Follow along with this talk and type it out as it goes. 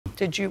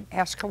Did you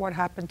ask her what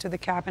happened to the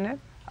cabinet?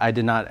 I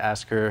did not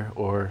ask her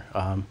or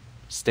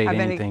state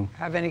anything.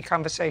 Have any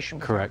conversation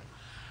with her? Correct.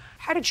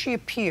 How did she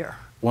appear?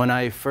 When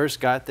I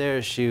first got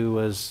there, she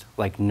was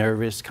like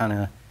nervous, kind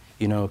of,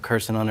 you know,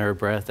 cursing under her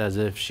breath as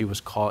if she was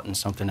caught in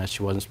something that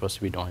she wasn't supposed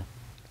to be doing.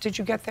 Did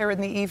you get there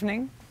in the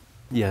evening?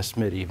 Yes,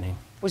 mid-evening.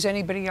 Was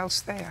anybody else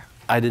there?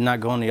 I did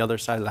not go on the other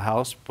side of the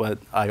house, but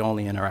I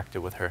only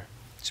interacted with her.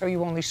 So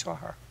you only saw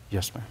her?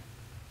 Yes, ma'am.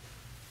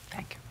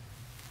 Thank you.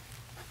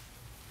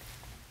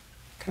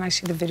 Can I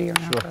see the video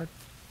now, Sure. Bud?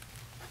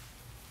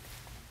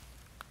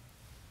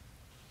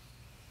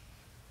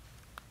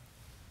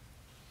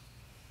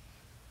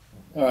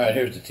 All right,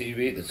 here's the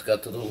TV that's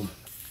got the little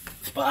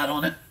spot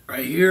on it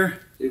right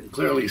here. You can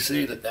clearly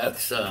see that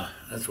that's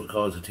what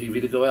caused the TV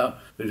to go out.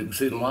 But you can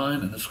see the line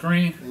and the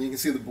screen. And you can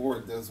see the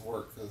board does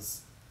work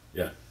because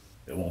Yeah,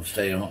 it won't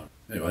stay on.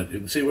 Anyway, you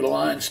can see where the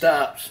line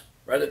stops,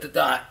 right at the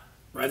dot,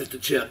 right at the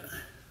chip.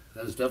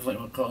 That's definitely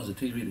what caused the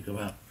TV to go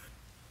out.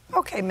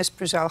 Okay, Miss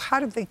Bruzel, how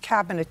did the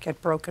cabinet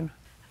get broken?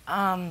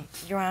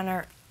 Your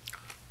Honor.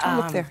 Don't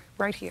look there,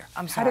 right here.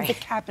 I'm How did sorry. the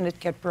cabinet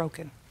get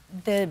broken?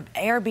 The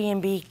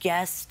Airbnb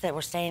guests that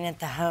were staying at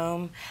the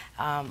home,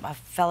 a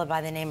fellow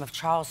by the name of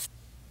Charles,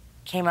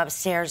 came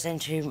upstairs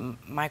into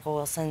Michael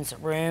Wilson's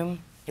room.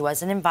 He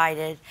wasn't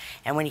invited,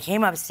 and when he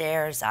came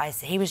upstairs,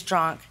 he was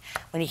drunk.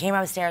 When he came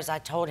upstairs, I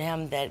told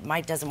him that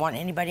Mike doesn't want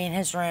anybody in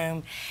his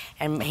room,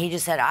 and he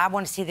just said, I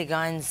want to see the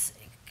guns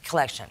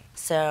collection.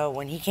 So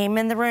when he came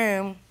in the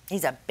room,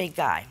 he's a big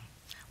guy.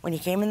 When he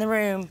came in the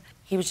room,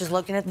 he was just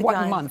looking at the guns.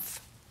 What month?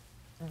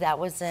 That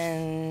was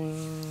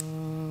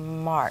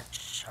in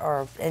March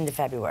or into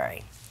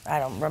February. I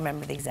don't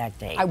remember the exact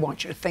date. I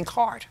want you to think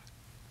hard.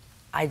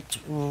 I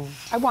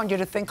want you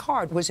to think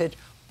hard. Was it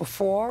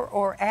before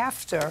or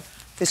after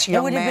this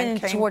young man came? It would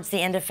have been towards the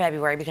end of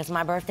February because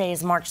my birthday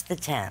is March the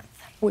 10th.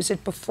 Was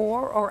it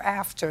before or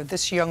after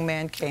this young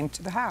man came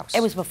to the house?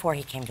 It was before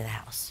he came to the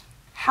house.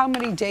 How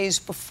many days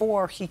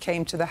before he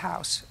came to the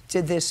house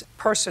did this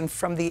person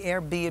from the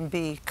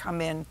Airbnb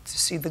come in to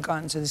see the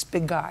guns, this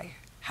big guy?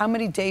 How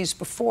many days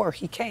before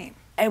he came?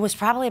 It was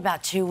probably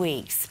about 2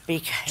 weeks.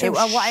 Because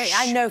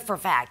I know for a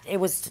fact. It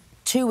was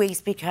 2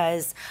 weeks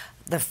because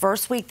the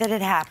first week that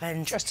it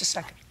happened... Just a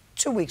second.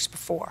 2 weeks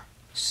before.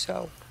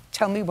 So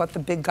tell me what the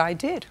big guy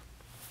did.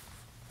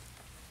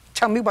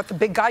 Tell me what the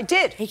big guy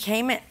did. He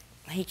came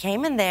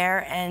in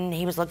there and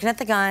he was looking at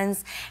the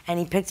guns and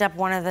he picked up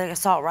one of the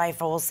assault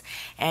rifles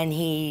and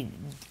he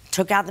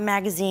took out the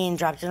magazine,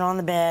 dropped it on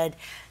the bed,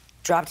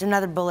 dropped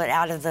another bullet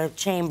out of the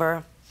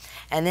chamber,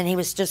 and then he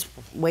was just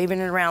waving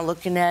it around,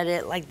 looking at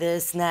it like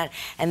this and that,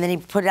 and then he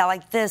put it out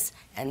like this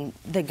and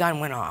the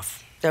gun went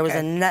off. There was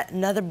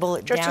another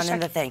bullet down in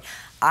the thing.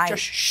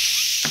 Just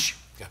shh.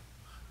 Yeah.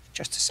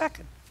 Just a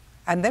second.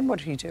 And then what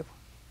did he do?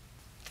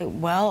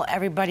 Well,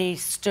 everybody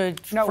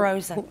stood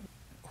frozen.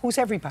 Who's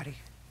everybody?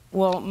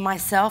 Well,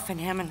 myself and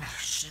him and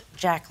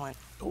Jacqueline.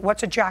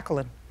 What's a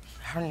Jacqueline?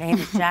 Her name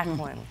is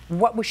Jacqueline.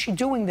 What was she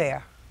doing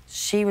there?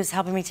 She was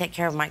helping me take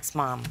care of Mike's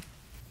mom.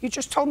 You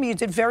just told me you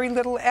did very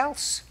little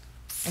else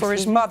for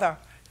his mother.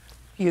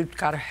 You'd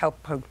got to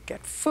help her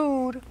get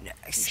food.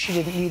 She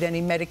didn't need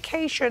any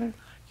medication.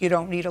 You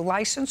don't need a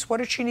license. What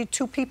did she need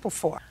 2 people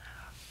for?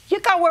 You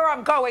got where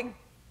I'm going?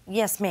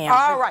 Yes, ma'am.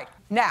 All right.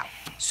 Now,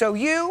 so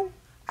you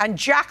and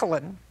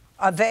Jacqueline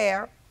are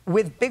there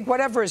with big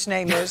whatever his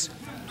name is,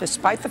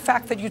 despite the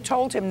fact that you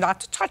told him not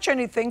to touch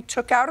anything,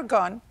 took out a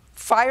gun,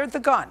 fired the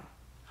gun.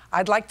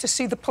 I'd like to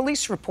see the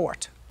police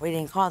report. We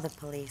didn't call the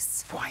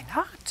police. Why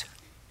not?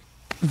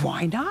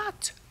 Why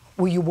not?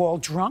 Were you all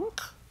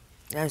drunk?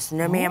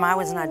 No, ma'am, I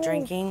was not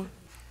drinking.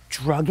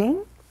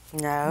 Drugging?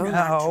 No,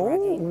 not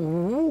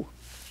drugging.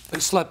 They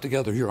slept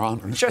together, Your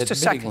Honor. Just a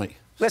second.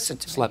 Listen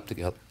to me. Slept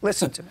together.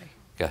 Listen to me.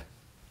 Okay.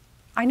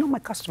 I know my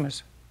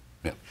customers.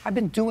 Yeah. I've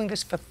been doing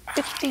this for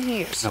 50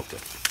 years. Okay.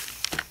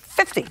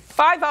 50.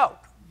 5-0.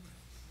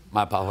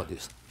 My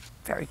apologies.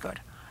 Very good.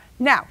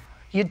 Now,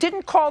 you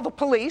didn't call the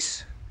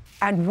police.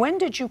 And when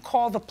did you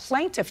call the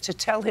plaintiff to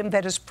tell him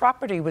that his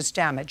property was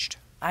damaged?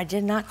 I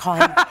did not call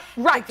him.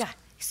 Right.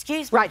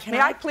 Excuse me. Right. May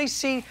I please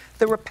see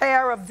the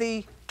repair of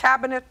the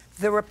cabinet,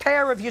 the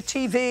repair of your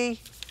TV?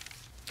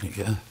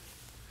 Yeah.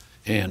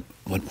 And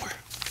one more,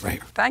 right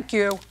here. Thank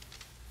you.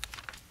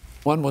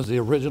 One was the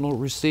original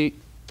receipt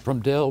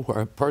from Dell where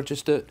I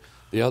purchased it.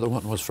 The other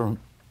one was from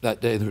that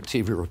day the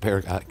TV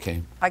repair guy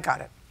came. I got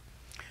it.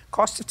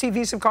 Cost of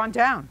TVs have gone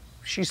down.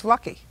 She's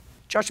lucky.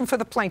 Judgment for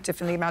the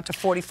plaintiff in the amount of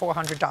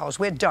 $4,400.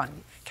 We're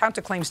done.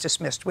 Counterclaims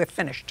dismissed. We're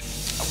finished.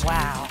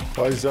 Wow.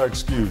 Parties are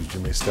excused. You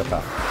may step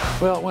out.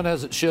 Well, it went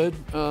as it should.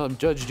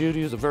 Judge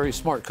Judy is a very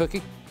smart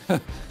cookie.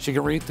 She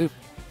can read through.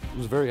 It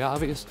was very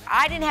obvious.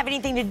 I didn't have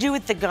anything to do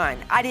with the gun.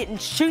 I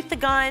didn't shoot the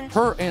gun.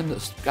 Her and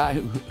this guy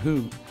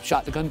who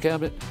shot the gun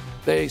cabinet,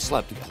 they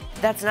slept together.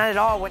 That's not at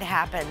all what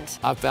happened.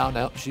 I found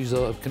out she's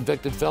a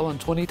convicted felon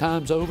 20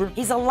 times over.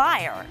 He's a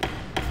liar.